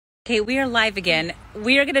Okay, we are live again.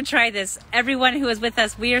 We are going to try this. Everyone who is with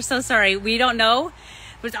us, we are so sorry. We don't know.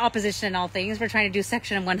 There's opposition in all things. We're trying to do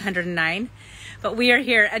section 109, but we are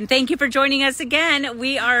here. And thank you for joining us again.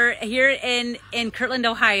 We are here in Kirtland,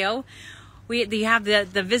 Ohio. We have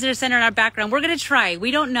the visitor center in our background. We're going to try.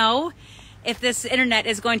 We don't know if this internet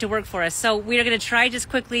is going to work for us. So we are going to try just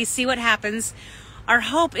quickly, see what happens. Our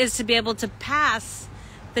hope is to be able to pass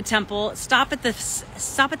the temple, stop at the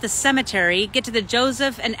cemetery, get to the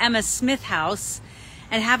Joseph and Emma Smith house,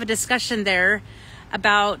 and have a discussion there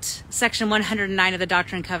about section 109 of the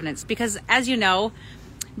Doctrine and Covenants. Because as you know,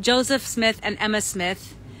 Joseph Smith and Emma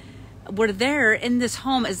Smith were there in this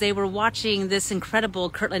home as they were watching this incredible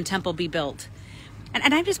Kirtland Temple be built.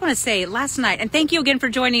 And I just want to say, last night, and thank you again for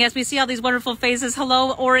joining us. We see all these wonderful faces.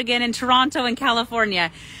 Hello, Oregon and Toronto and California.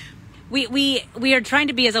 We are trying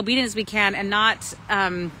to be as obedient as we can and not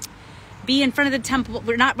be in front of the temple.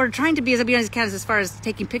 We're trying to be as obedient as we can as far as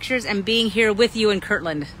taking pictures and being here with you in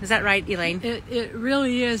Kirtland. Is that right, Elaine? It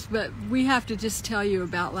really is, but we have to just tell you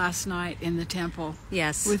about last night in the temple.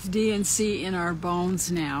 Yes. With D&C in our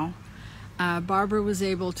bones now. Barbara was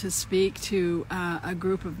able to speak to a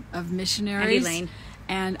group of missionaries. And Elaine.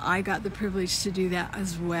 And I got the privilege to do that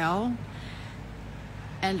as well.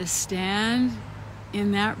 And to stand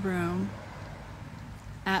in that room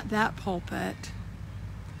at that pulpit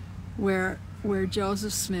where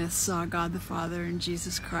Joseph Smith saw God the Father and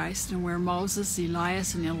Jesus Christ, and where Moses,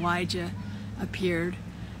 Elias, and Elijah appeared,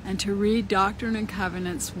 and to read Doctrine and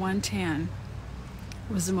Covenants 110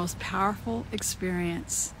 was the most powerful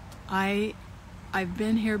experience. I've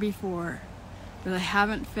been here before, but I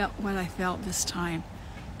haven't felt what I felt this time.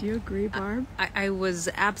 Do you agree, Barb? I was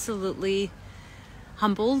absolutely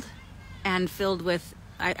humbled and filled with,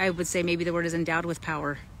 I would say maybe the word is endowed with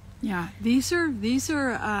power. Yeah, these are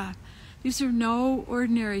no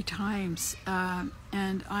ordinary times,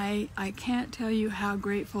 and I can't tell you how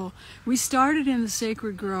grateful. We started in the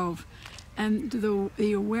Sacred Grove, and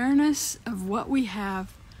the awareness of what we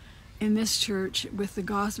have in this church with the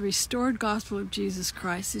gospel, restored gospel of Jesus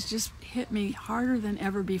Christ has just hit me harder than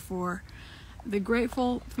ever before. The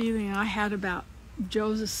grateful feeling I had about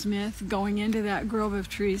Joseph Smith going into that grove of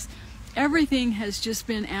trees, everything has just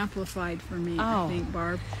been amplified for me, I think,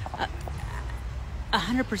 Barb.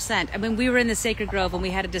 100%. I mean, we were in the Sacred Grove and we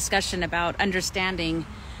had a discussion about understanding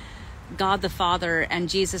God the Father and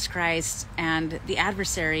Jesus Christ and the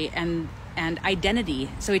adversary and identity.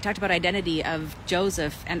 So we talked about identity of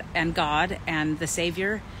Joseph and God and the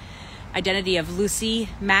Savior, identity of Lucy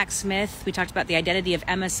Mack Smith. We talked about the identity of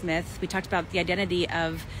Emma Smith. We talked about the identity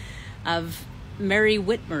of Mary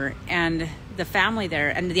Whitmer and the family there,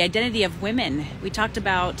 and the identity of women. We talked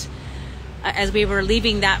about, as we were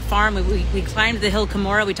leaving that farm, we climbed the hill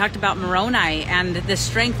Cumorah. We talked about Moroni and the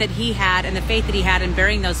strength that he had and the faith that he had in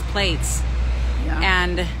bearing those plates.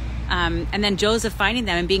 Yeah. And then Joseph finding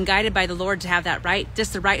them and being guided by the Lord to have that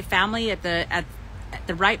just the right family at the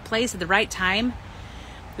right place at the right time.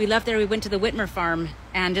 We left there, we went to the Whitmer farm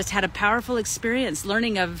and just had a powerful experience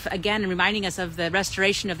learning of, again, and reminding us of the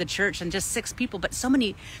restoration of the church, and just 6 people, but so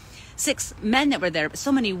many, 6 men that were there, but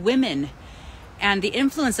so many women, and the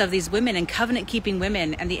influence of these women and covenant-keeping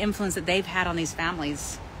women and the influence that they've had on these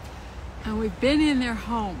families. And we've been in their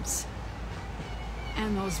homes,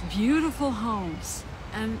 and those beautiful homes,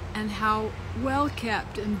 and how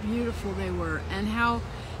well-kept and beautiful they were, and how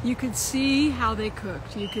you could see how they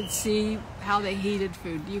cooked, you could see how they heated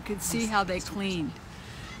food, you could see how they cleaned.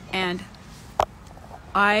 And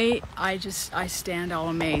I stand all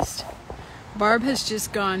amazed. Barb has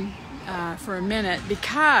just gone for a minute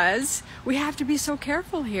because we have to be so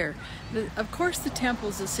careful here. Of course the temple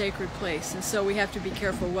is a sacred place, and so we have to be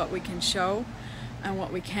careful what we can show and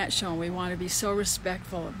what we can't show. And we want to be so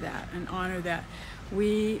respectful of that and honor that.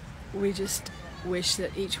 We just wish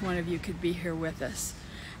that each one of you could be here with us.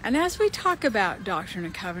 And as we talk about Doctrine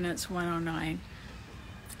and Covenants 109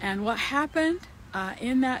 and what happened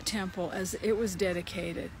in that temple as it was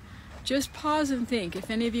dedicated, just pause and think. If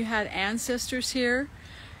any of you had ancestors here,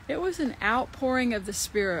 it was an outpouring of the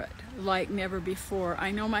Spirit like never before. I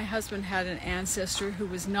know my husband had an ancestor who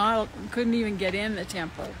couldn't even get in the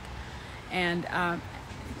temple, and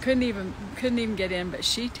couldn't even get in, but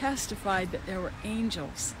she testified that there were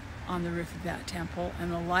angels on the roof of that temple,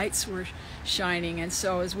 and the lights were shining. And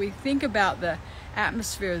so as we think about the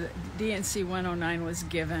atmosphere that D&C 109 was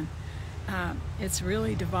given, it's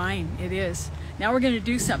really divine. It is. Now we're going to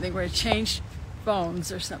do something. We're going to change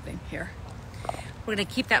phones or something here. We're going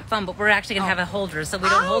to keep that phone, but we're actually going to have a holder so we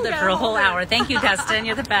don't hold it for a whole hour. Thank you, Dustin.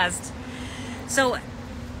 You're the best. So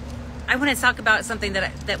I want to talk about something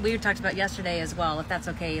that we talked about yesterday as well, if that's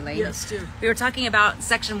okay, Elaine. Yes, do. We were talking about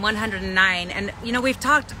section 109, and we've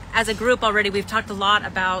talked as a group already. We've talked a lot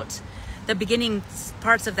about the beginning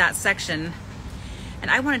parts of that section,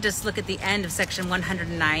 and I want to just look at the end of section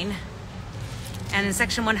 109. And in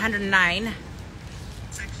section 109,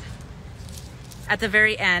 at the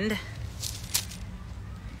very end,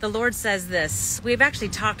 the Lord says this. We've actually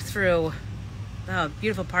talked through a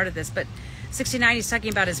beautiful part of this, but 69, he's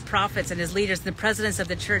talking about his prophets and his leaders, the presidents of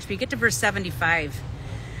the church. But you get to verse 75.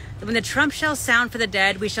 When the trump shall sound for the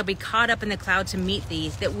dead, we shall be caught up in the cloud to meet thee,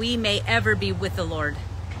 that we may ever be with the Lord.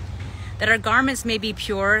 That our garments may be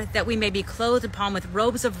pure, that we may be clothed upon with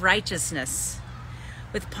robes of righteousness,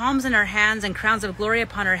 with palms in our hands and crowns of glory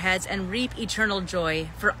upon our heads, and reap eternal joy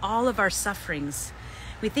for all of our sufferings.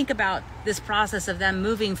 We think about this process of them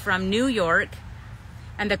moving from New York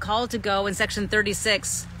and the call to go in section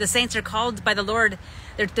 36. The saints are called by the Lord.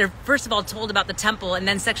 They're first of all told about the temple, and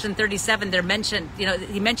then section 37, they're mentioned,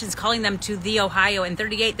 he mentions calling them to the Ohio. In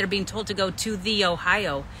 38, they're being told to go to the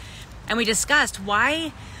Ohio. And we discussed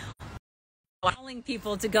why calling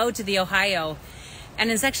people to go to the Ohio.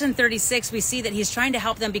 And in section 36, we see that he's trying to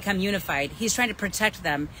help them become unified. He's trying to protect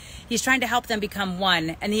them. He's trying to help them become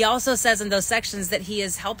one. And he also says in those sections that he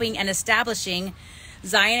is helping and establishing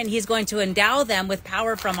Zion, and he's going to endow them with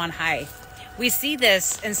power from on high. We see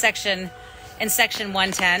this in section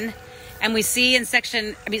 110, and we see this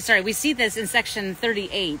in section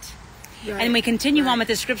 38. Right. And we continue on with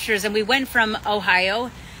the scriptures, and we went from Ohio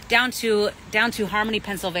down to Harmony,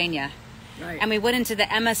 Pennsylvania. Right. And we went into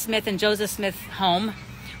the Emma Smith and Joseph Smith home.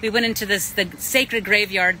 We went into the sacred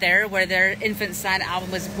graveyard there where their infant son Alvin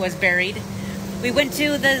was buried. We went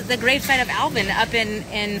to the gravesite of Alvin up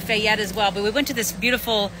in Fayette as well. But we went to this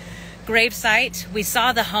beautiful gravesite. We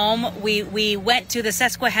saw the home. We went to the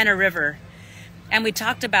Susquehanna River, and we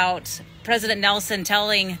talked about President Nelson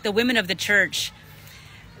telling the women of the church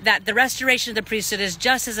that the restoration of the priesthood is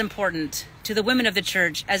just as important to the women of the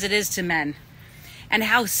church as it is to men. And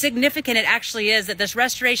how significant it actually is that this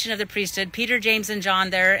restoration of the priesthood, Peter, James, and John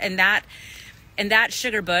there in that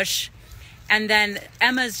sugar bush, and then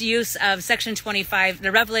Emma's use of section 25,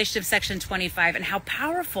 the revelation of section 25, and how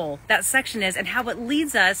powerful that section is, and how it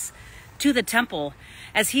leads us to the temple,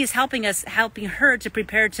 as he's helping her to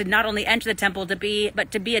prepare to not only enter the temple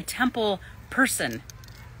but to be a temple person.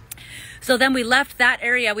 So then we left that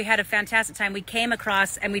area. We had a fantastic time. We came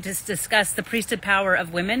across and we just discussed the priesthood power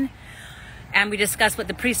of women, and we discussed what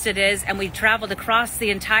the priesthood is, and we traveled across the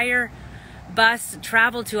entire bus,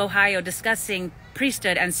 traveled to Ohio, discussing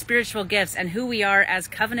priesthood and spiritual gifts and who we are as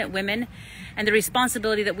covenant women, and the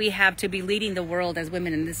responsibility that we have to be leading the world as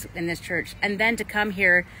women in this church. And then to come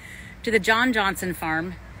here to the John Johnson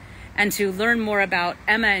farm and to learn more about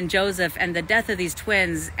Emma and Joseph and the death of these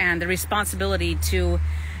twins, and the responsibility to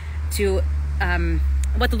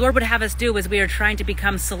what the Lord would have us do as we are trying to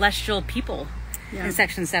become celestial people. Yeah. In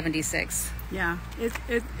section 76. Yeah,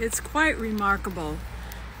 it's quite remarkable.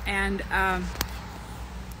 And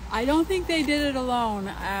I don't think they did it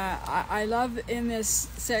alone. I love in this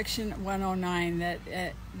section 109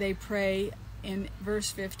 that they pray in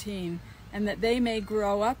verse 15, and that they may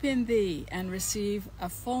grow up in thee and receive a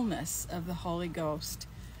fullness of the Holy Ghost.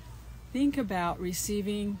 Think about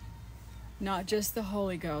receiving not just the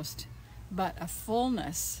Holy Ghost, but a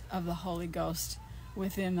fullness of the Holy Ghost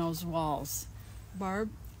within those walls. Barb,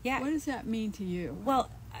 yeah. What does that mean to you? Well,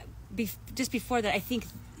 just before that, I think,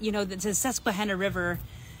 the Susquehanna River,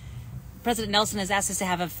 President Nelson has asked us to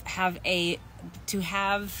have a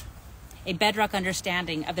bedrock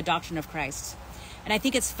understanding of the doctrine of Christ. And I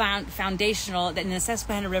think it's foundational that in the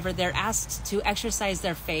Susquehanna River, they're asked to exercise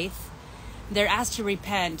their faith. They're asked to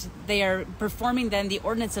repent. They are performing then the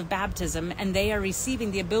ordinance of baptism, and they are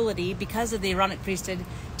receiving the ability, because of the Aaronic priesthood,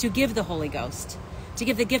 to give the Holy Ghost, to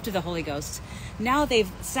give the gift of the Holy Ghost. Now they've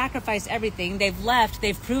sacrificed everything. They've left.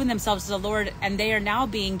 They've proven themselves to the Lord, and they are now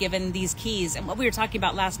being given these keys. And what we were talking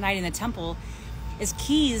about last night in the temple is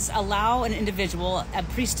keys allow an individual, a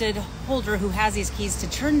priesthood holder who has these keys, to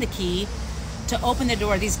turn the key to open the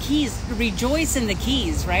door. These keys, rejoice in the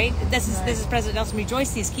keys, right? This is President Nelson, rejoice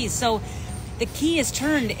in these keys. So the key is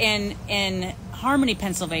turned in Harmony,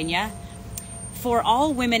 Pennsylvania, for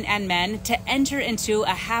all women and men to enter into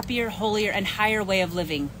a happier, holier, and higher way of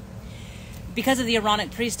living because of the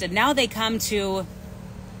Aaronic priesthood. Now they come to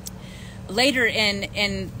later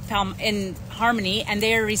in Harmony, and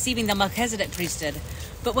they are receiving the Melchizedek priesthood.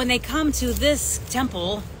 But when they come to this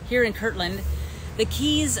temple here in Kirtland, the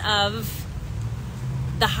keys of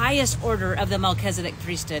the highest order of the Melchizedek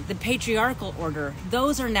priesthood, the patriarchal order,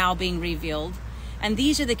 those are now being revealed. And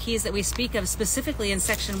these are the keys that we speak of specifically in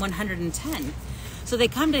section 110. So they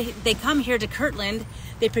come here to Kirtland.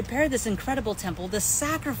 They prepare this incredible temple, the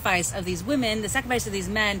sacrifice of these women, the sacrifice of these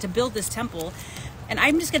men to build this temple. And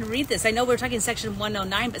I'm just going to read this. I know we're talking section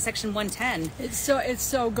 109, but section 110. It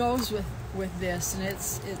so goes with this, and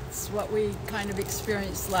it's what we kind of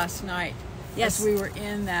experienced last night. Yes. As we were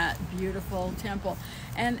in that beautiful temple.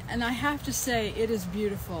 And I have to say, it is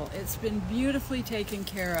beautiful. It's been beautifully taken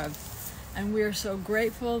care of. And we are so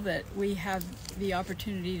grateful that we have the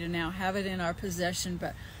opportunity to now have it in our possession.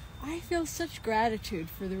 But I feel such gratitude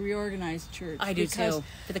for the Reorganized Church. I do too,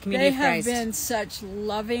 for the community of Christ. They have been such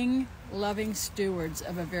loving stewards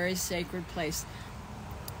of a very sacred place.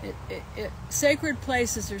 Sacred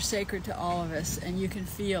places are sacred to all of us, and you can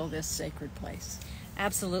feel this sacred place.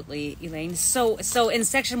 Absolutely, Elaine. So in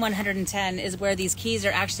section 110 is where these keys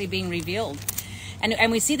are actually being revealed.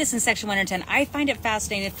 And we see this in section 110. I find it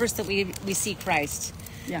fascinating first that we see Christ.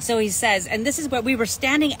 Yeah. So he says, and this is where we were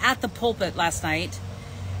standing at the pulpit last night,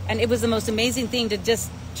 and it was the most amazing thing to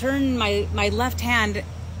just turn my left hand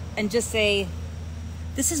and just say,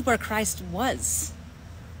 this is where Christ was.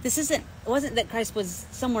 It wasn't that Christ was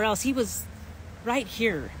somewhere else. He was right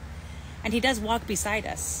here. And he does walk beside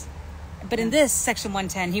us. But in this section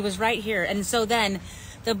 110, he was right here. And so then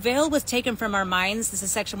the veil was taken from our minds. This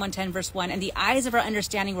is section 110, verse 1. And the eyes of our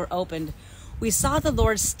understanding were opened. We saw the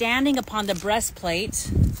Lord standing upon the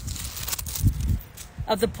breastplate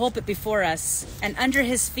of the pulpit before us. And under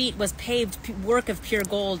his feet was paved work of pure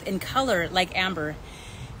gold in color like amber.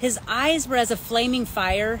 His eyes were as a flaming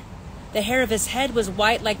fire. The hair of his head was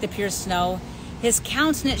white like the pure snow. His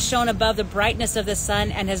countenance shone above the brightness of the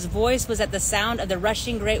sun, and his voice was at the sound of the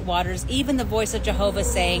rushing great waters, even the voice of Jehovah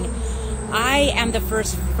saying, I am the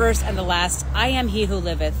first and the last. I am he who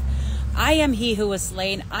liveth. I am he who was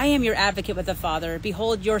slain. I am your advocate with the Father.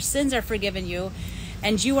 Behold, your sins are forgiven you,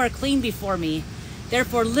 and you are clean before me.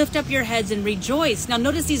 Therefore, lift up your heads and rejoice. Now,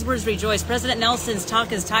 notice these words, rejoice. President Nelson's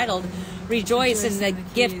talk is titled, Rejoice in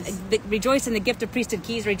the gift of priesthood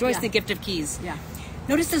keys. Rejoice in the gift of keys. Yeah.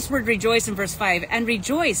 Notice this word rejoice in verse 5. And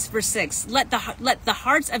rejoice, verse 6. Let the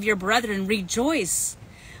hearts of your brethren rejoice.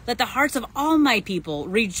 Let the hearts of all my people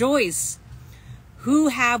rejoice, who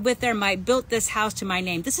have with their might built this house to my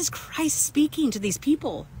name. This is Christ speaking to these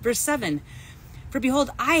people. Verse 7. For behold,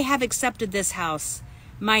 I have accepted this house.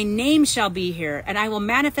 My name shall be here, and I will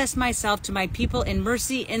manifest myself to my people in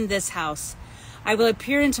mercy in this house. I will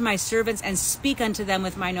appear unto my servants and speak unto them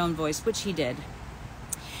with mine own voice, which he did.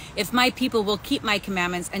 If my people will keep my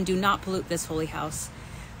commandments and do not pollute this holy house,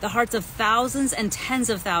 the hearts of thousands and tens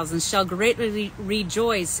of thousands shall greatly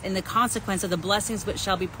rejoice in the consequence of the blessings which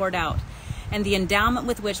shall be poured out, and the endowment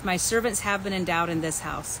with which my servants have been endowed in this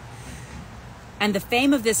house. And the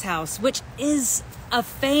fame of this house, which is a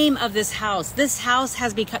fame of this house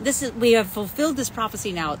has become, we have fulfilled this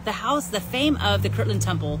prophecy now. The fame of the Kirtland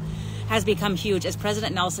Temple has become huge. As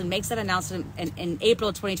President Nelson makes that announcement in April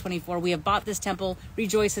of 2024, we have bought this temple,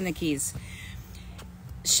 rejoice in the keys,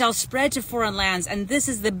 shall spread to foreign lands, and this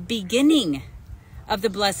is the beginning of the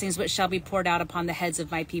blessings which shall be poured out upon the heads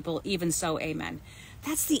of my people, even so, amen.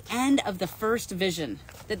 That's the end of the first vision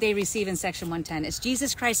that they receive in section 110. It's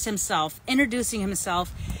Jesus Christ himself introducing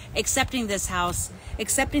himself, accepting this house,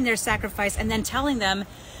 accepting their sacrifice, and then telling them,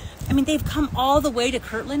 I mean, they've come all the way to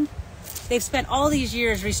Kirtland. They've spent all these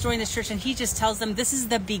years restoring this church, and he just tells them, this is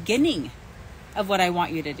the beginning of what I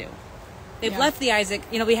want you to do. They've left the Isaac,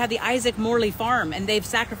 we have the Isaac Morley farm, and they've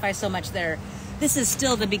sacrificed so much there. This is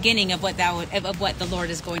still the beginning of what the Lord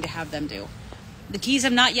is going to have them do. The keys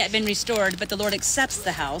have not yet been restored, but the Lord accepts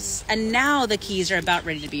the house, and now the keys are about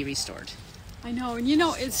ready to be restored. I know, and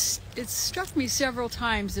it's struck me several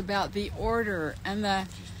times about the order and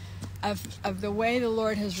of the way the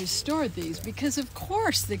Lord has restored these, because of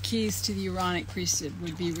course the keys to the Aaronic priesthood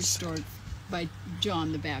would be restored by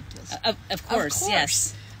John the Baptist. Of course,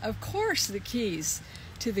 yes. Of course the keys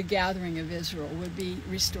to the gathering of Israel would be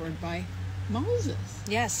restored by Moses.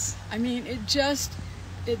 Yes. I mean, it just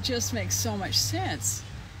makes so much sense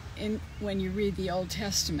when you read the Old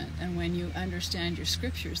Testament and when you understand your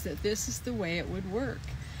scriptures that this is the way it would work.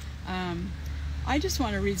 I just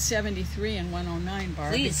want to read 73 and 109,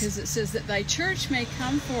 Barb, Please. Because it says that thy church may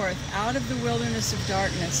come forth out of the wilderness of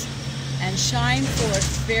darkness and shine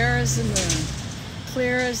forth fair as the moon,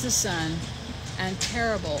 clear as the sun, and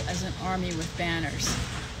terrible as an army with banners,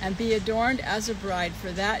 and be adorned as a bride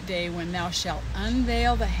for that day when thou shalt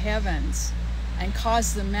unveil the heavens and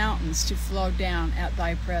cause the mountains to flow down at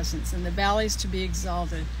thy presence, and the valleys to be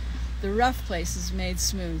exalted, the rough places made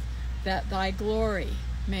smooth, that thy glory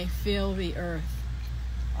may fill the earth.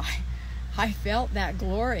 I felt that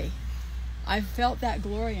glory. I've felt that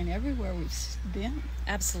glory in everywhere we've been.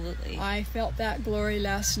 Absolutely. I felt that glory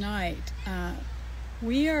last night.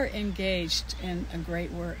 We are engaged in a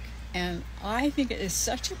great work, and I think it is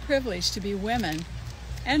such a privilege to be women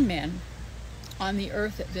and men on the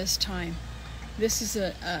earth at this time. This is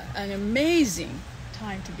an amazing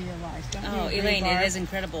time to be alive. Don't you agree, Elaine, Barb? it is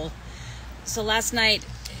incredible. So last night,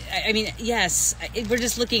 I mean, yes, we're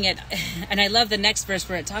just looking at, and I love the next verse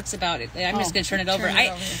where it talks about it. I'm just going to turn it over.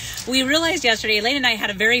 We realized yesterday, Elaine and I had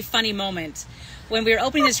a very funny moment. When we were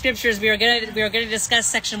opening the scriptures, we were going to discuss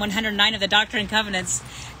section 109 of the Doctrine and Covenants,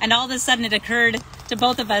 and all of a sudden it occurred to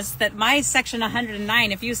both of us that my section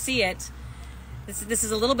 109, if you see it, this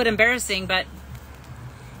is a little bit embarrassing, but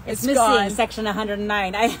it's missing gone. Section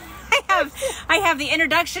 109. I have the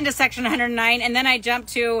introduction to section 109, and then I jump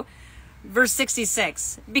to verse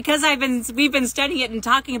 66 because we've been studying it and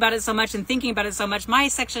talking about it so much and thinking about it so much. My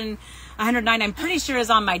section 109, I'm pretty sure,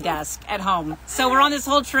 is on my desk at home. So we're on this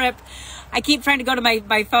whole trip. I keep trying to go to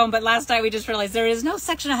my phone, but last night we just realized there is no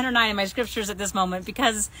section 109 in my scriptures at this moment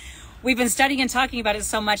because we've been studying and talking about it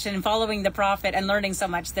so much and following the prophet and learning so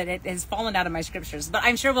much that it has fallen out of my scriptures. But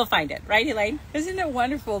I'm sure we'll find it, right, Elaine? Isn't it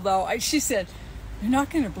wonderful, though? She said, "You're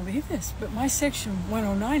not going to believe this, but my section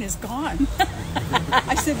 109 is gone."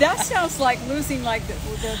 I said, "That sounds like losing like the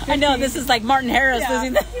 50. I know, this is like Martin Harris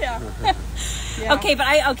losing the... Yeah.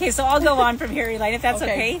 Okay, so I'll go on from here, Elaine, if that's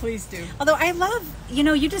okay. Please do. Although I love,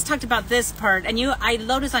 you just talked about this part, and I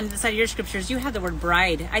noticed on the side of your scriptures, you have the word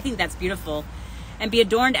bride. I think that's beautiful. And be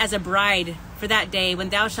adorned as a bride for that day when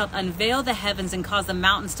thou shalt unveil the heavens and cause the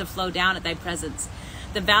mountains to flow down at thy presence,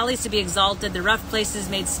 the valleys to be exalted, the rough places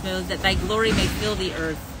made smooth, that thy glory may fill the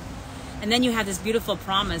earth. And then you have this beautiful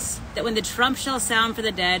promise that when the trump shall sound for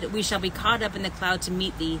the dead, we shall be caught up in the cloud to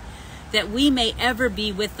meet thee, that we may ever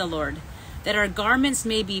be with the Lord, that our garments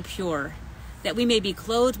may be pure, that we may be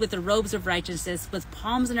clothed with the robes of righteousness, with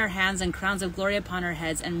palms in our hands and crowns of glory upon our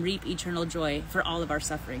heads, and reap eternal joy for all of our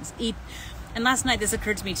sufferings. And last night this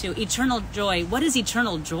occurred to me too. Eternal joy. What is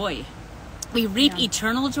eternal joy? We reap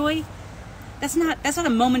eternal joy. That's not a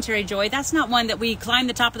momentary joy. That's not one that we climb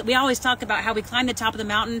the top of we always talk about how we climb the top of the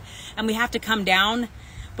mountain and we have to come down.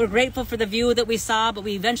 We're grateful for the view that we saw, but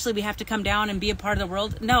we eventually have to come down and be a part of the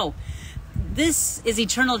world. No. This is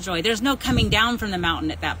eternal joy. There's no coming down from the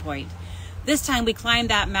mountain at that point. This time we climb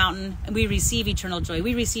that mountain and we receive eternal joy.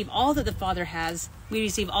 We receive all that the Father has. We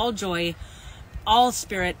receive all joy, all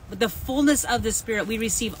spirit, the fullness of the Spirit. We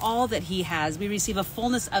receive all that He has. We receive a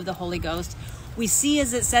fullness of the Holy Ghost. We see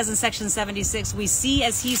as it says in section 76, we see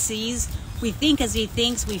as He sees, we think as He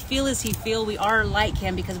thinks, we feel as He feels. We are like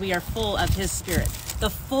Him because we are full of His Spirit. The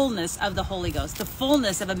fullness of the Holy Ghost, the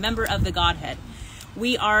fullness of a member of the Godhead.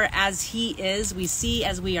 We are as He is. We see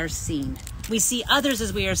as we are seen. We see others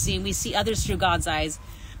as we are seen. We see others through God's eyes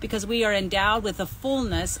because we are endowed with the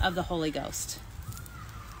fullness of the Holy Ghost.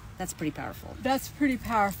 That's pretty powerful. That's pretty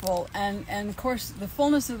powerful. And of course, the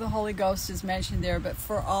fullness of the Holy Ghost is mentioned there, but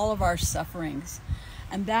for all of our sufferings.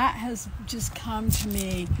 And that has just come to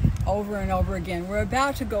me over and over again. We're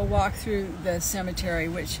about to go walk through the cemetery,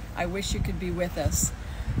 which I wish you could be with us.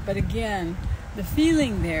 But again, the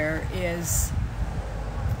feeling there is,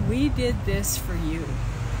 we did this for you.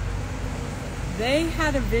 They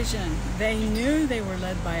had a vision. They knew they were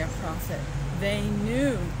led by a prophet. They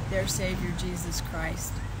knew their Savior, Jesus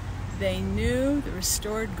Christ. They knew the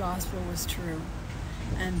restored gospel was true.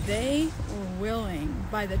 And they were willing,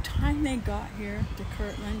 by the time they got here to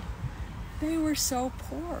Kirtland, they were so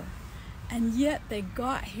poor. And yet they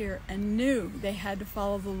got here and knew they had to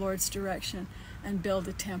follow the Lord's direction and build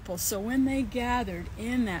a temple. So when they gathered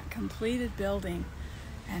in that completed building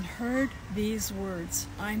and heard these words,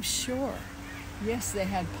 I'm sure, yes, they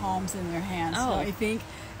had palms in their hands, don't you think?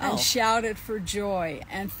 And shouted for joy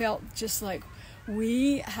and felt just like,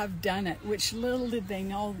 we have done it, which little did they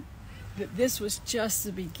know that this was just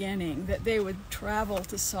the beginning, that they would travel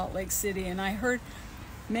to Salt Lake City. And I heard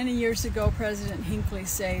many years ago President Hinckley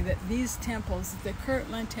say that these temples, the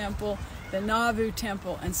Kirtland Temple, the Nauvoo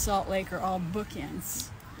Temple, and Salt Lake are all bookends,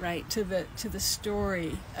 right, to the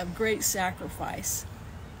story of great sacrifice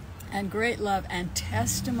and great love and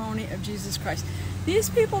testimony of Jesus Christ. These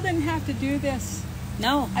people didn't have to do this.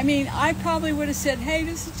 No. I mean, I probably would have said, hey,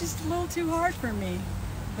 this is just a little too hard for me.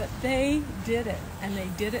 But they did it, and they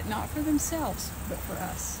did it not for themselves, but for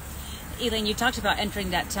us. Elaine, you talked about entering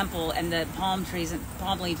that temple and the palm trees and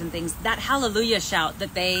palm leaves and things. That hallelujah shout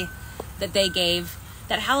that they gave,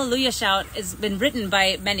 that hallelujah shout has been written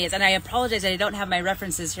by many. And I apologize that I don't have my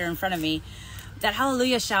references here in front of me. That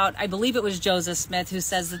hallelujah shout, I believe it was Joseph Smith who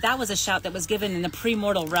says that was a shout that was given in the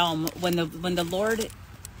premortal realm when the Lord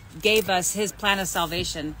gave us His plan of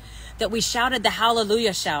salvation. that we shouted the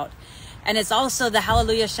hallelujah shout. And it's also the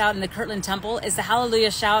hallelujah shout in the Kirtland Temple. It's the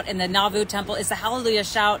hallelujah shout in the Nauvoo Temple. It's the hallelujah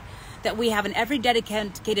shout that we have in every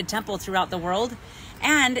dedicated temple throughout the world.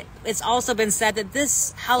 And it's also been said that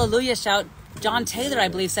this hallelujah shout, John Taylor, I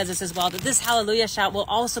believe, says this as well, that this hallelujah shout will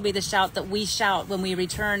also be the shout that we shout when we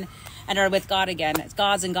return and are with God again. It's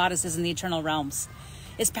gods and goddesses in the eternal realms.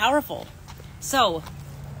 It's powerful. So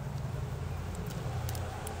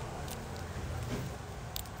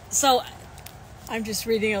I'm just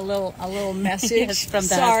reading a little message. Yes, from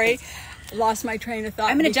the Sorry, lost my train of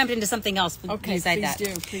thought. I'm going to jump into something else. Okay,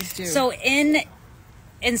 please do. So in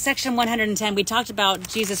section 110, we talked about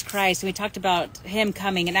Jesus Christ, and we talked about him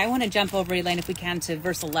coming. And I want to jump over, Elaine, if we can, to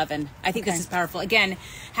verse 11. I think this is powerful. Again,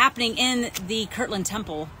 happening in the Kirtland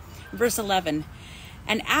Temple, verse 11.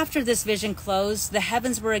 And after this vision closed, the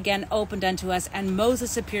heavens were again opened unto us, and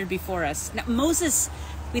Moses appeared before us. Now, Moses,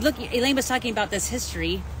 Elaine was talking about this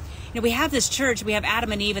history. You know, we have this church, we have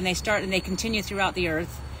Adam and Eve, and they start and they continue throughout the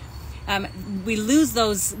earth. We lose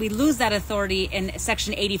that authority in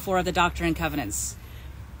section 84 of the Doctrine and Covenants.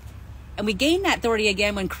 And we gain that authority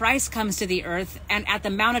again when Christ comes to the earth, and at the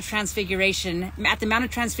Mount of Transfiguration,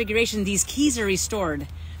 these keys are restored.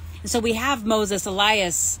 And so we have Moses,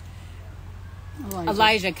 Elijah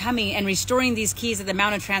coming and restoring these keys at the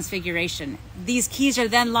Mount of Transfiguration. These keys are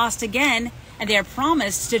then lost again, and they are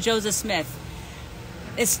promised to Joseph Smith.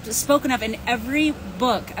 It's spoken of in every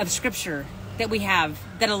book of scripture that we have,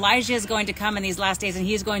 that Elijah is going to come in these last days and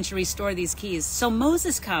he is going to restore these keys. So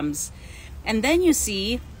Moses comes, and then you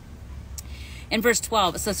see in verse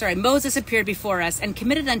 12, Moses appeared before us and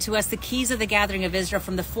committed unto us the keys of the gathering of Israel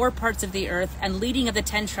from the 4 parts of the earth, and leading of the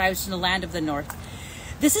 10 tribes from the land of the north.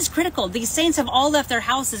 This is critical. These saints have all left their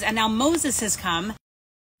houses, and now Moses has come.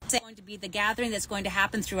 It's going to be the gathering that's going to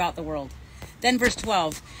happen throughout the world. Then verse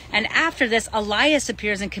 12, and after this, Elias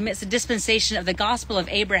appears and commits the dispensation of the gospel of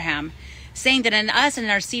Abraham, saying that in us and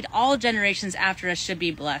in our seed all generations after us should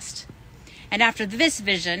be blessed. And after this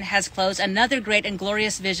vision has closed, another great and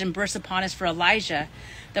glorious vision burst upon us, for Elijah,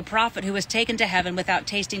 the prophet who was taken to heaven without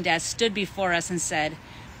tasting death, stood before us and said,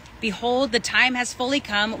 Behold, the time has fully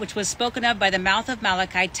come, which was spoken of by the mouth of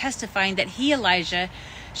Malachi, testifying that he, Elijah,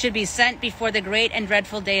 should be sent before the great and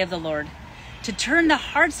dreadful day of the Lord, to turn the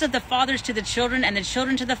hearts of the fathers to the children, and the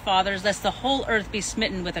children to the fathers, lest the whole earth be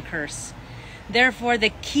smitten with a curse. Therefore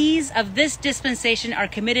the keys of this dispensation are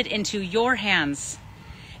committed into your hands.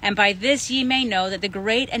 And by this ye may know that the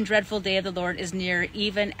great and dreadful day of the Lord is near,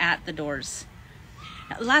 even at the doors.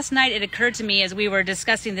 Last night it occurred to me as we were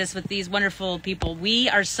discussing this with these wonderful people, we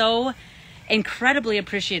are so incredibly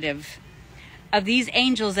appreciative of these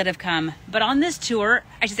angels that have come. But on this tour,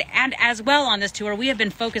 I should say, and as well on this tour, we have been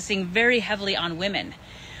focusing very heavily on women.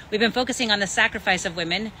 We've been focusing on the sacrifice of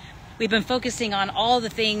women. We've been focusing on all the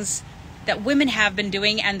things that women have been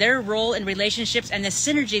doing and their role in relationships and the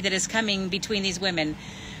synergy that is coming between these women.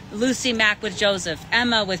 Lucy Mack with Joseph,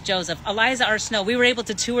 Emma with Joseph, Eliza R. Snow. We were able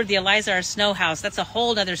to tour the Eliza R. Snow house. That's a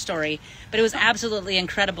whole other story, but it was absolutely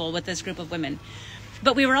incredible with this group of women.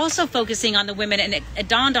 But we were also focusing on the women, and it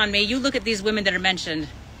dawned on me, you look at these women that are mentioned,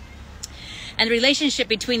 and the relationship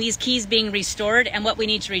between these keys being restored and what we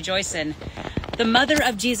need to rejoice in. The mother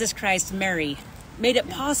of Jesus Christ, Mary, made it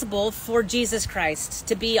possible for Jesus Christ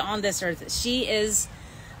to be on this earth. She is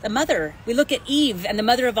the mother. We look at Eve and the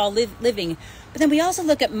mother of all living, but then we also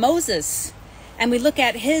look at Moses, and we look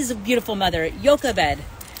at his beautiful mother, Jochebed,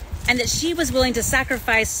 and that she was willing to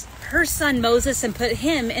sacrifice her son Moses and put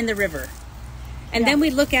him in the river. And then we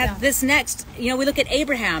look at this next, we look at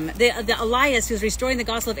Abraham, the Elias who's restoring the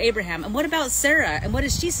gospel of Abraham. And what about Sarah? And what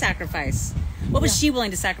does she sacrifice? What was she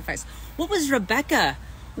willing to sacrifice? What was Rebecca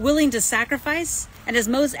willing to sacrifice? And as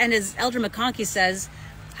Elder McConkie says,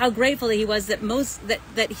 how grateful he was that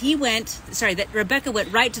that Rebecca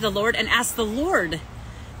went right to the Lord and asked the Lord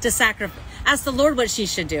to sacrifice, asked the Lord what she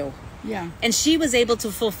should do. Yeah. And she was able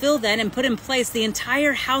to fulfill then and put in place the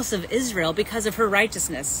entire house of Israel because of her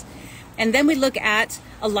righteousness. And then we look at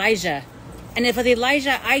Elijah. And with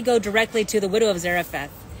Elijah, I go directly to the widow of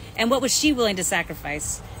Zarephath. And what was she willing to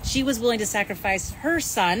sacrifice? She was willing to sacrifice her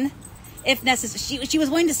son, if necessary. She was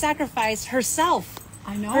willing to sacrifice herself,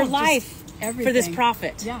 her life, for this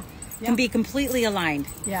prophet. Yeah. Can be completely aligned.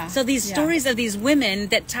 Yeah. So these stories of these women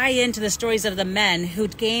that tie into the stories of the men who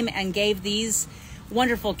came and gave these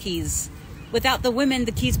wonderful keys. Without the women,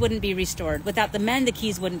 the keys wouldn't be restored. Without the men, the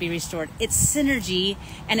keys wouldn't be restored. It's synergy,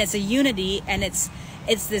 and it's a unity, and it's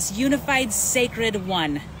this unified, sacred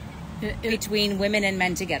one between women and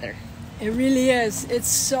men together. It really is. It's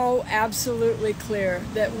so absolutely clear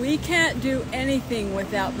that we can't do anything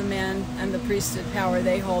without the man and the priesthood power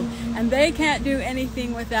they hold. And they can't do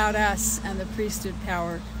anything without us and the priesthood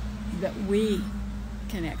power that we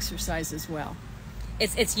can exercise as well.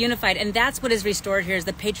 It's unified, and that's what is restored here is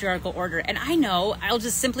the patriarchal order. And I know, I'll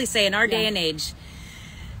just simply say, in our day and age,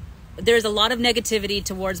 there's a lot of negativity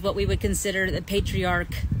towards what we would consider the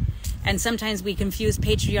patriarch, and sometimes we confuse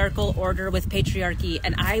patriarchal order with patriarchy.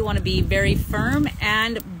 And I want to be very firm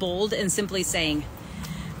and bold in simply saying,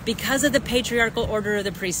 because of the patriarchal order of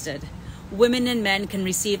the priesthood, women and men can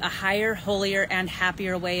receive a higher, holier, and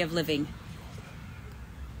happier way of living.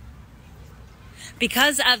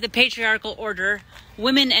 Because of the patriarchal order,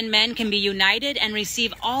 women and men can be united and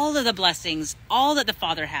receive all of the blessings, all that the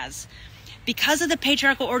Father has. Because of the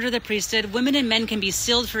patriarchal order of the priesthood, women and men can be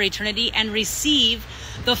sealed for eternity and receive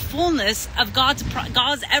the fullness of God's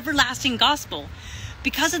everlasting gospel.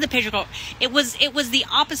 Because of the patriarchal, it was the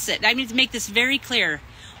opposite. I need to make this very clear.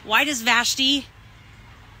 Why does Vashti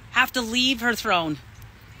have to leave her throne?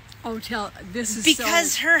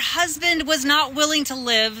 Because her husband was not willing to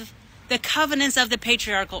live the covenants of the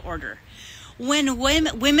patriarchal order. When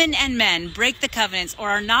women and men break the covenants or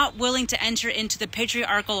are not willing to enter into the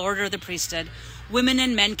patriarchal order of the priesthood, women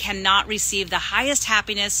and men cannot receive the highest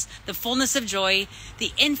happiness, the fullness of joy,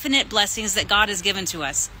 the infinite blessings that God has given to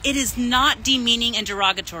us. It is not demeaning and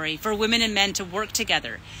derogatory for women and men to work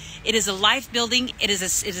together. It is a life building. It is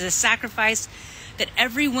a sacrifice that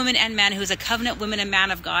every woman and man who is a covenant woman and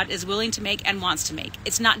man of God is willing to make and wants to make.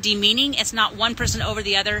 It's not demeaning. It's not one person over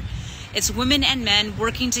the other. It's women and men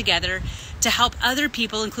working together to help other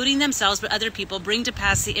people, including themselves, but other people, bring to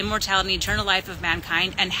pass the immortality and eternal life of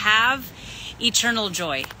mankind and have eternal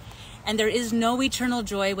joy. And there is no eternal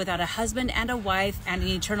joy without a husband and a wife and an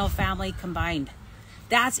eternal family combined.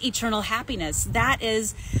 That's eternal happiness.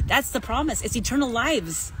 That's the promise. It's eternal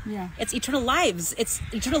lives. Yeah. It's eternal lives.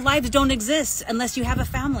 Eternal lives don't exist unless you have a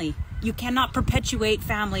family. You cannot perpetuate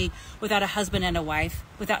family without a husband and a wife.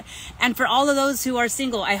 And for all of those who are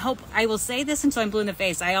single, I will say this until I'm blue in the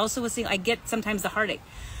face. I also was single. I get sometimes the heartache.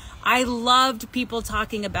 I loved people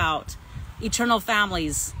talking about eternal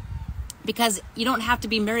families because you don't have to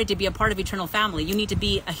be married to be a part of eternal family. You need to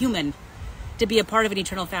be a human to be a part of an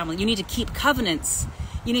eternal family. You need to keep covenants.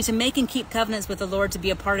 You need to make and keep covenants with the Lord to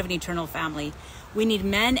be a part of an eternal family. We need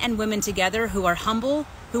men and women together who are humble,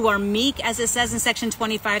 who are meek, as it says in section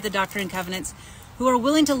 25, the Doctrine and Covenants, who are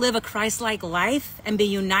willing to live a Christ-like life and be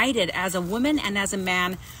united as a woman and as a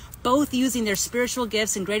man, both using their spiritual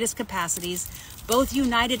gifts and greatest capacities, both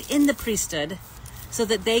united in the priesthood so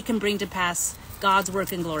that they can bring to pass God's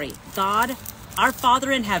work and glory. God, our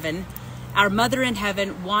Father in heaven, our Mother in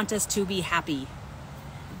heaven want us to be happy.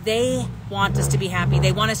 They want us to be happy.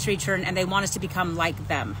 They want us to return, and they want us to become like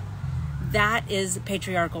them. That is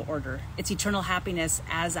patriarchal order. It's eternal happiness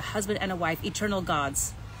as a husband and a wife, eternal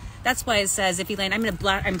gods. That's why it says, if Elaine, I'm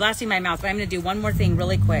blasting my mouth, but I'm going to do one more thing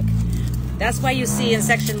really quick. That's why you see in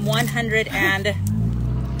section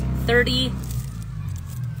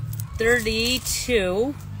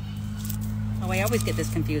 132. Oh, I always get this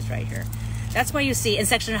confused right here. That's why you see in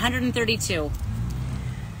section 132,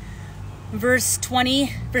 verse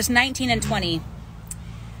 19 and 20.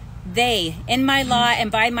 They, in my law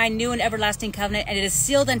and by my new and everlasting covenant, and it is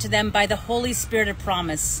sealed unto them by the Holy Spirit of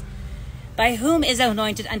promise, by whom is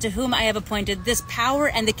anointed, unto whom I have appointed this power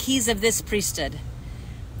and the keys of this priesthood,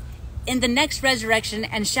 in the next resurrection,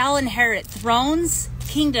 and shall inherit thrones,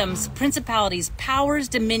 kingdoms, principalities, powers,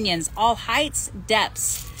 dominions, all heights,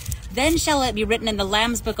 depths. Then shall it be written in the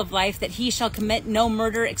Lamb's book of life that he shall commit no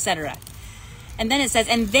murder, etc. And then it says,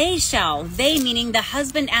 and they meaning the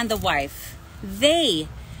husband and the wife, they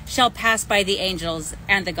shall pass by the angels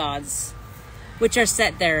and the gods, which are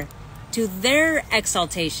set there, to their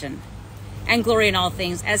exaltation and glory in all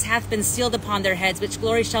things, as hath been sealed upon their heads, which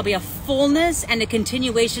glory shall be a fullness and a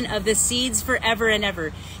continuation of the seeds forever and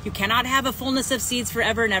ever. You cannot have a fullness of seeds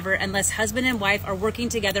forever and ever unless husband and wife are working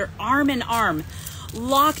together, arm in arm,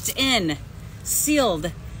 locked in,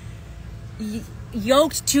 sealed,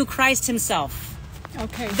 yoked to Christ himself.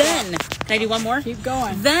 Okay. Then, can I do one more? Keep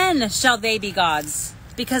going. Then shall they be gods,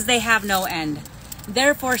 because they have no end.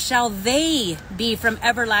 Therefore shall they be from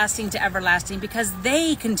everlasting to everlasting, because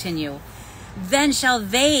they continue. Then shall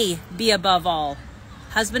they be above all,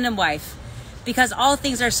 husband and wife, because all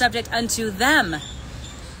things are subject unto them.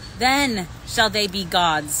 Then shall they be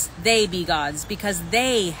gods, because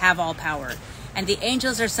they have all power, and the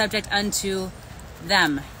angels are subject unto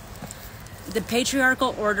them. The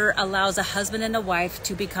patriarchal order allows a husband and a wife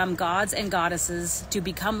to become gods and goddesses, to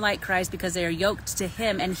become like Christ because they are yoked to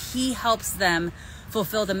him, and he helps them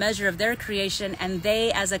fulfill the measure of their creation, and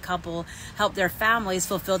they as a couple help their families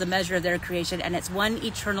fulfill the measure of their creation, and it's one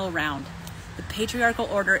eternal round. The patriarchal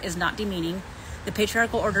order is not demeaning. The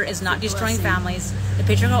patriarchal order is not destroying families. The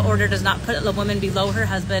patriarchal order does not put a woman below her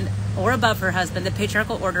husband or above her husband. The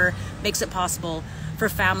patriarchal order makes it possible for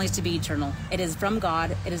families to be eternal. It is from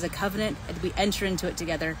God. It is a covenant. We enter into it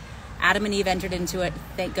together. Adam and Eve entered into it,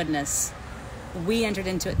 thank goodness. We entered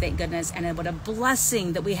into it, thank goodness. And what a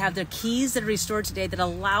blessing that we have the keys that are restored today that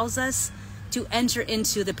allows us to enter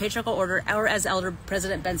into the patriarchal order, or as Elder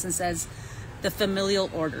President Benson says, the familial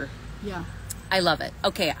order. Yeah. I love it.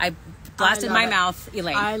 Okay, I blasted my mouth,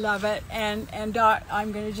 Elaine. I love it. And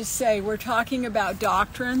I'm going to just say, we're talking about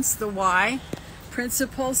doctrines, the why,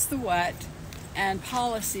 principles, the what, and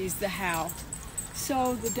policies, the how.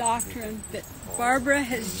 So the doctrine that Barbara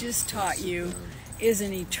has just taught you is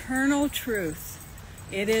an eternal truth.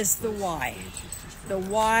 It is the why. The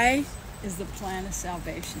why is the plan of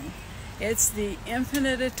salvation. It's the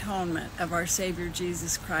infinite atonement of our Savior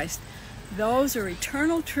Jesus Christ. Those are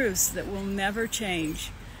eternal truths that will never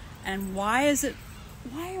change. And why is it?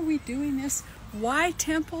 Why are we doing this? Why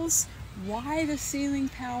temples? Why the sealing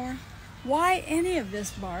power? Why any of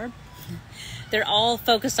this, Barb? They're all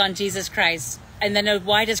focused on Jesus Christ. And then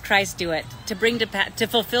why does Christ do it? To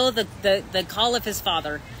fulfill the call of his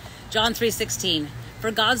Father. John 3:16. For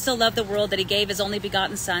God so loved the world that he gave his only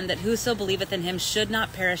begotten Son, that whoso believeth in him should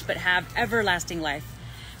not perish, but have everlasting life.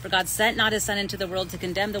 For God sent not his Son into the world to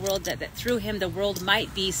condemn the world, that through him the world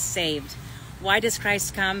might be saved. Why does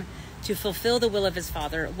Christ come? To fulfill the will of his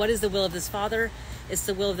Father. What is the will of his Father? It's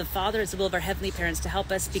the will of the Father. It's the will of our heavenly parents to help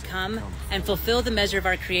us become and fulfill the measure of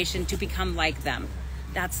our creation to become like them.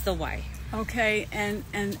 That's the why. Okay, and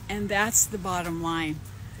that's the bottom line.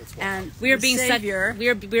 And we are being Savior, we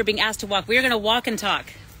are being asked to walk. We are going to walk and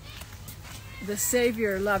talk. The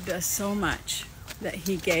Savior loved us so much that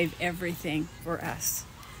he gave everything for us.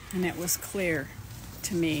 And it was clear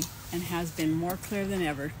to me, and has been more clear than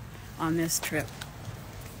ever on this trip,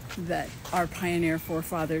 that our pioneer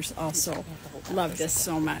forefathers also loved us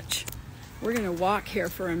so much. We're going to walk here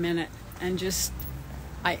for a minute and just,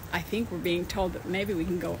 I think we're being told that maybe we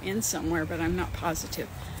can go in somewhere, but I'm not positive.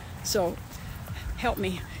 So help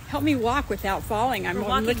me walk without falling.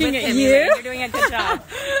 I'm looking at you. You're doing a good job.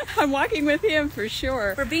 I'm walking with him for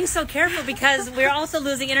sure. We're being so careful because we're also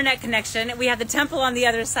losing internet connection. We have the temple on the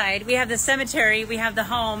other side. We have the cemetery. We have the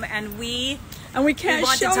home, and we can't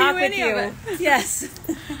want show to talk you with any you. of it. Yes.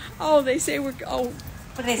 Oh, they say we're. Oh,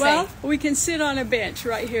 what do they well, say? we can sit on a bench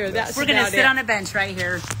right here. That's we're going to sit on a bench right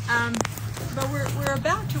here. But we're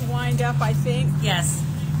about to wind up, I think. Yes.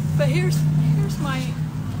 But here's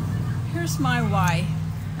my why.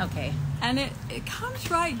 Okay. And it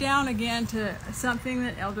comes right down again to something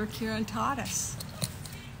that Elder Kieran taught us.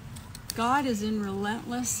 God is in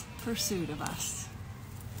relentless pursuit of us.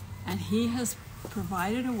 And he has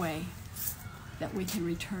provided a way that we can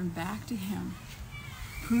return back to him,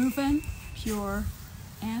 proven, pure,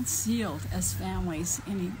 and sealed as families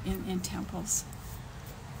in temples.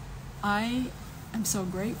 I am so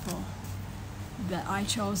grateful that I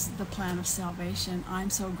chose the plan of salvation. I'm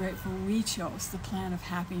so grateful we chose the plan of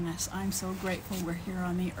happiness. I'm so grateful we're here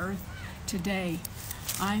on the earth today.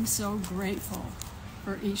 I'm so grateful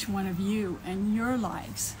for each one of you and your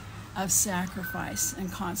lives of sacrifice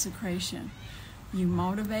and consecration. You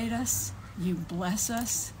motivate us, you bless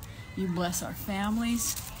us, you bless our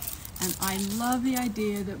families, and I love the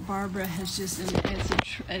idea that Barbara has just,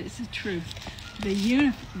 it's a truth, the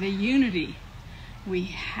unity. We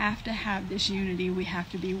have to have this unity. We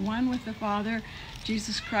have to be one with the Father.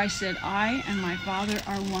 Jesus Christ said, I and my Father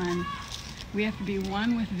are one. We have to be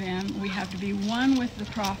one with them. We have to be one with the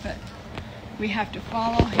prophet. We have to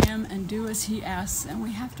follow him and do as he asks. And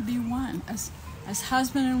we have to be one as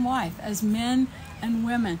husband and wife, as men and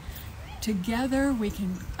women. Together we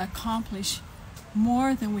can accomplish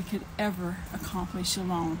more than we could ever accomplish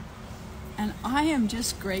alone. And I am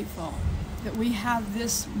just grateful that we have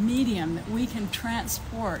this medium that we can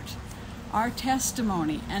transport our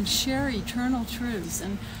testimony and share eternal truths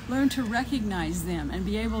and learn to recognize them and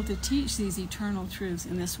be able to teach these eternal truths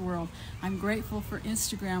in this world. I'm grateful for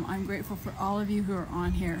Instagram. I'm grateful for all of you who are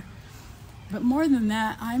on here. But more than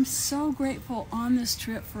that, I'm so grateful on this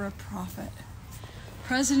trip for a prophet.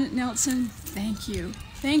 President Nelson, thank you.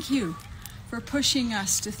 Thank you for pushing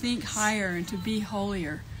us to think higher and to be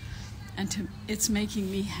holier. And it's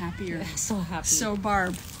making me happier. So happy. So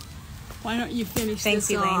Barb, Why don't you finish Thanks,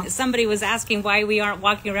 this Elaine. off? Somebody was asking why we aren't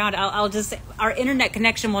walking around. I'll just say, our internet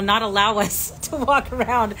connection will not allow us to walk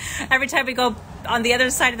around. Every time we go on the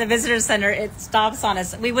other side of the visitor center, it stops on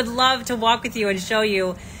us. We would love to walk with you and show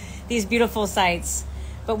you these beautiful sights,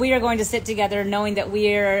 but we are going to sit together knowing that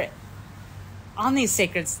we are in these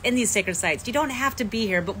sacred sites. You don't have to be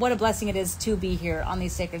here, but what a blessing it is to be here on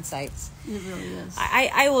these sacred sites. It really is.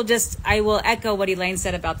 I will echo what Elaine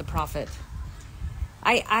said about the prophet.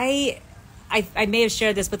 I may have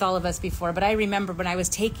shared this with all of us before, but I remember when I was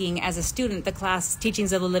taking as a student the class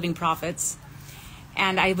Teachings of the Living Prophets,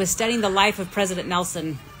 and I was studying the life of President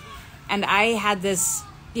Nelson, and I had this,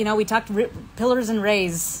 we talked pillars and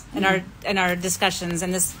rays in our discussions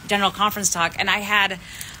and this general conference talk, and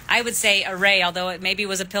I would say a ray, although it maybe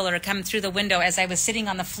was a pillar, come through the window as I was sitting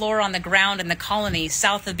on the floor on the ground in the colony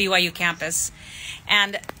south of BYU campus,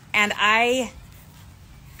 and I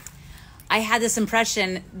had this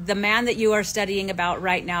impression, the man that you are studying about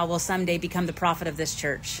right now will someday become the prophet of this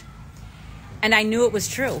church. And I knew it was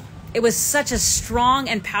true. It was such a strong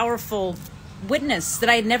and powerful witness that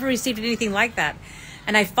I had never received anything like that.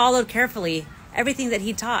 And I followed carefully everything that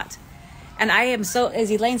he taught. And I am so, as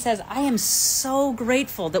Elaine says, I am so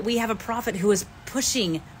grateful that we have a prophet who is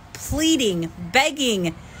pushing, pleading,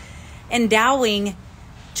 begging, endowing,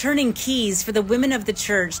 turning keys for the women of the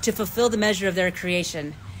church to fulfill the measure of their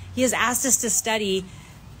creation. He has asked us to study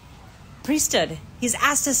priesthood. He's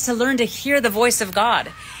asked us to learn to hear the voice of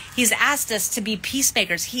God. He's asked us to be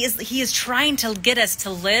peacemakers. He is trying to get us to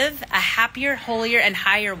live a happier, holier, and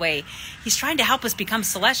higher way. He's trying to help us become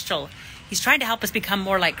celestial. He's trying to help us become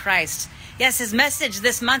more like Christ. Yes, his message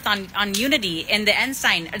this month on unity in the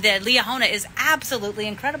ensign, the Liahona, is absolutely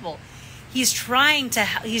incredible. He's trying to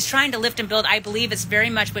lift and build. I believe it's very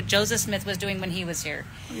much what Joseph Smith was doing when he was here.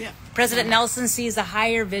 Yeah. President Nelson sees a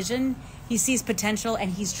higher vision. He sees potential,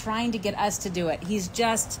 and he's trying to get us to do it. He's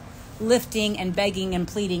just lifting and begging and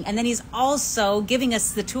pleading. And then he's also giving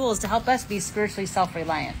us the tools to help us be spiritually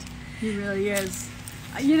self-reliant. He really is.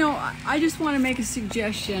 I just want to make a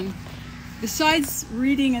suggestion. Besides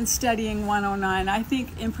reading and studying 109, I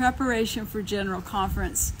think in preparation for General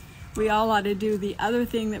Conference, we all ought to do the other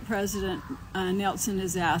thing that President Nelson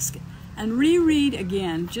has asked, and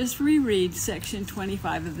just reread Section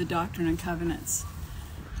 25 of the Doctrine and Covenants.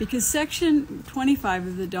 Because Section 25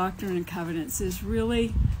 of the Doctrine and Covenants is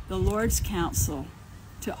really the Lord's counsel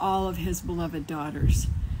to all of his beloved daughters.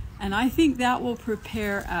 And I think that will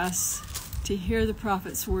prepare us to hear the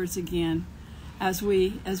prophet's words again as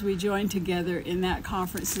we join together in that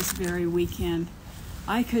conference this very weekend.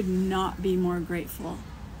 I could not be more grateful.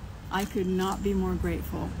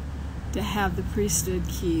 To have the priesthood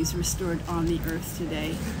keys restored on the earth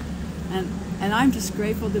today. And I'm just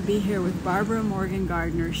grateful to be here with Barbara Morgan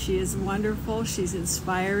Gardner. She is wonderful, she's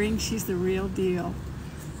inspiring, she's the real deal.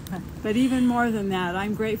 But even more than that,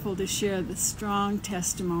 I'm grateful to share the strong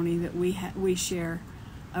testimony that we share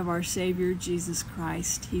of our Savior Jesus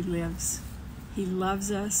Christ. He lives. He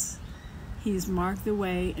loves us. He's marked the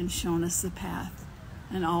way and shown us the path.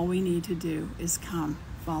 And all we need to do is come,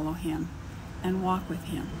 follow him, and walk with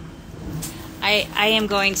him. I am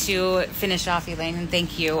going to finish off, Elaine, and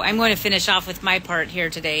thank you. I'm going to finish off with my part here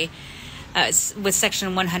today with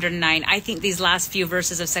Section 109. I think these last few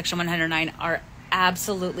verses of Section 109 are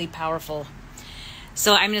absolutely powerful.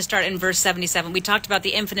 So I'm going to start in verse 77. We talked about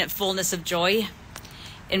the infinite fullness of joy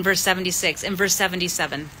in verse 76. In verse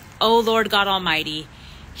 77, O Lord God Almighty,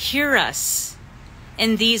 hear us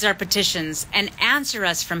in these our petitions, and answer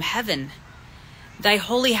us from heaven, thy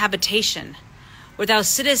holy habitation, where thou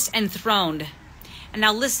sittest enthroned. And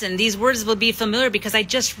now listen, these words will be familiar because I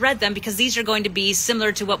just read them, because these are going to be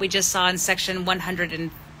similar to what we just saw in section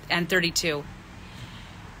 132.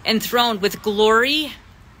 Enthroned with glory,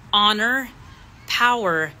 honor,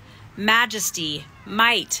 power, majesty,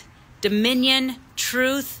 might, dominion,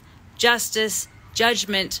 truth, justice,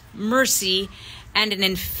 judgment, mercy, and an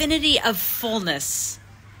infinity of fullness,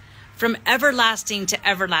 from everlasting to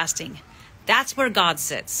everlasting. That's where God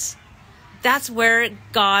sits. That's where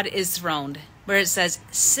God is throned, where it says,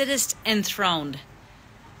 sittest enthroned.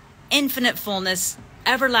 Infinite fullness,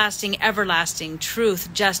 everlasting, everlasting,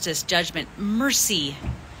 truth, justice, judgment, mercy.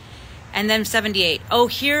 And then 78, O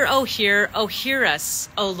hear, O hear, O hear us,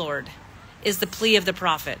 O Lord, is the plea of the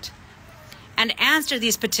prophet. And answer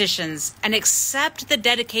these petitions, and accept the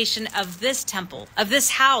dedication of this temple, of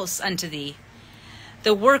this house unto thee,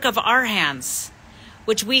 the work of our hands,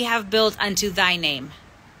 which we have built unto thy name.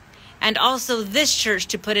 And also this church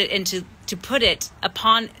to put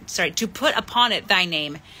upon it thy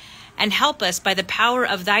name, and help us by the power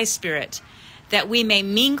of thy Spirit, that we may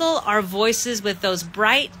mingle our voices with those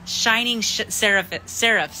bright, shining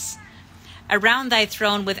seraphs around thy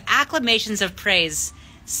throne with acclamations of praise,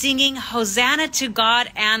 singing, Hosanna to God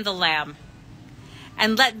and the Lamb.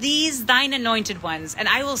 And let these thine anointed ones, and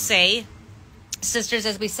I will say, sisters,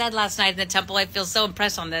 as we said last night in the temple, I feel so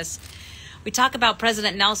impressed on this. We talk about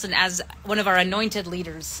President Nelson as one of our anointed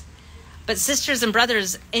leaders. But sisters and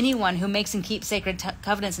brothers, anyone who makes and keeps sacred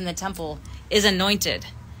covenants in the temple is anointed.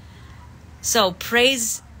 So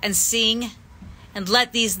praise and sing, and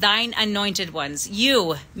let these thine anointed ones,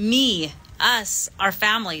 you, me, us, our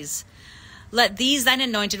families, let these thine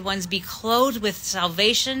anointed ones be clothed with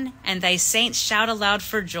salvation, and thy saints shout aloud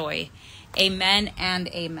for joy. Amen and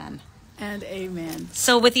amen. And amen.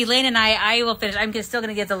 So with Elaine and I will finish. I'm still going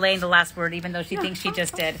to give Elaine the last word, even though she thinks she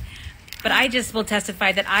just did. But I just will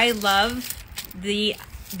testify that I love the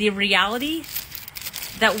reality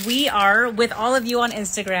that we are, with all of you on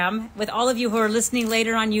Instagram, with all of you who are listening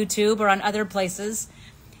later on YouTube or on other places,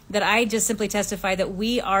 that I just simply testify that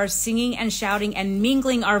we are singing and shouting and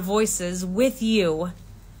mingling our voices with you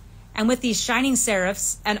and with these shining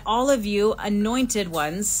seraphs and all of you anointed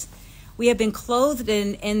ones. We have been clothed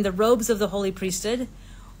in the robes of the holy priesthood.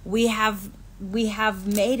 We have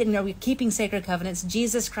made and are keeping sacred covenants.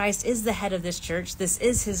 Jesus Christ is the head of this church. This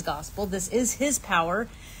is his gospel. This is his power.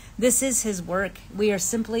 This is his work. We are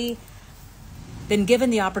simply been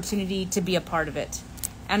given the opportunity to be a part of it.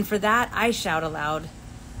 And for that, I shout aloud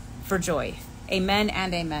for joy. Amen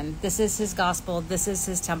and amen. This is his gospel. This is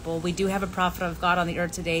his temple. We do have a prophet of God on the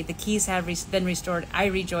earth today. The keys have been restored. I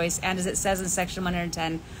rejoice. And as it says in section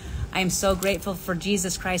 110, I am so grateful for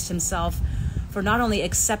Jesus Christ himself for not only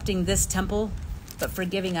accepting this temple, but for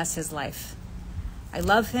giving us his life. I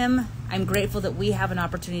love him. I'm grateful that we have an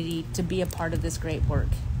opportunity to be a part of this great work.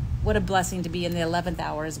 What a blessing to be in the 11th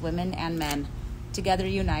hour as women and men, together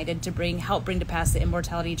united to help bring to pass the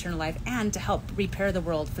immortality, eternal life, and to help repair the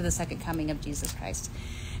world for the second coming of Jesus Christ.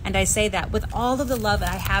 And I say that with all of the love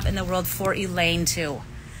I have in the world for Elaine too.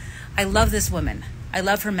 I love this woman. I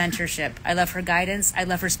love her mentorship. I love her guidance. I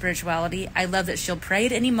love her spirituality. I love that she'll pray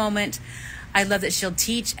at any moment. I love that she'll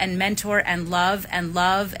teach and mentor and love and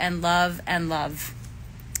love and love and love,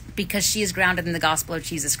 because she is grounded in the gospel of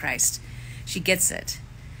Jesus Christ. She gets it.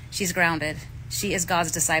 She's grounded. She is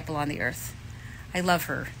God's disciple on the earth. I love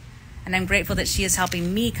her, and I'm grateful that she is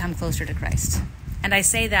helping me come closer to Christ. And I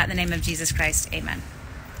say that in the name of Jesus Christ. Amen.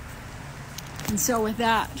 And so with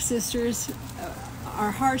that, sisters,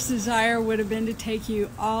 our heart's desire would have been to take you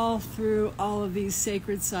all through all of these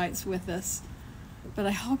sacred sites with us. But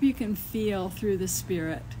I hope you can feel through the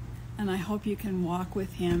Spirit, and I hope you can walk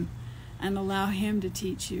with him and allow him to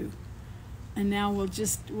teach you. And now we'll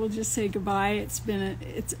just say goodbye.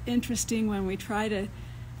 It's interesting when we try to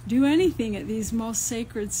do anything at these most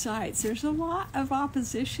sacred sites. There's a lot of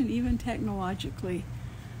opposition, even technologically.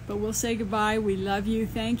 But we'll say goodbye. We love you.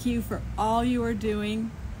 Thank you for all you are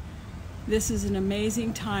doing. This is an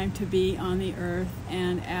amazing time to be on the earth.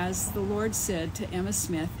 And as the Lord said to Emma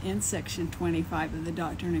Smith in section 25 of the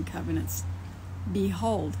Doctrine and Covenants,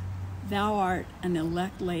 behold, thou art an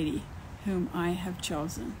elect lady whom I have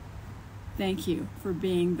chosen. Thank you for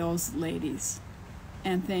being those ladies.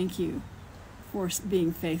 And thank you for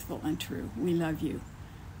being faithful and true. We love you.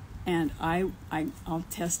 And I'll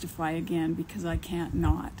testify again, because I can't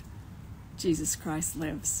not. Jesus Christ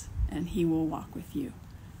lives, and he will walk with you.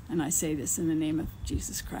 And I say this in the name of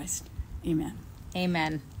Jesus Christ. Amen.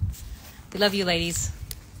 Amen. We love you, ladies.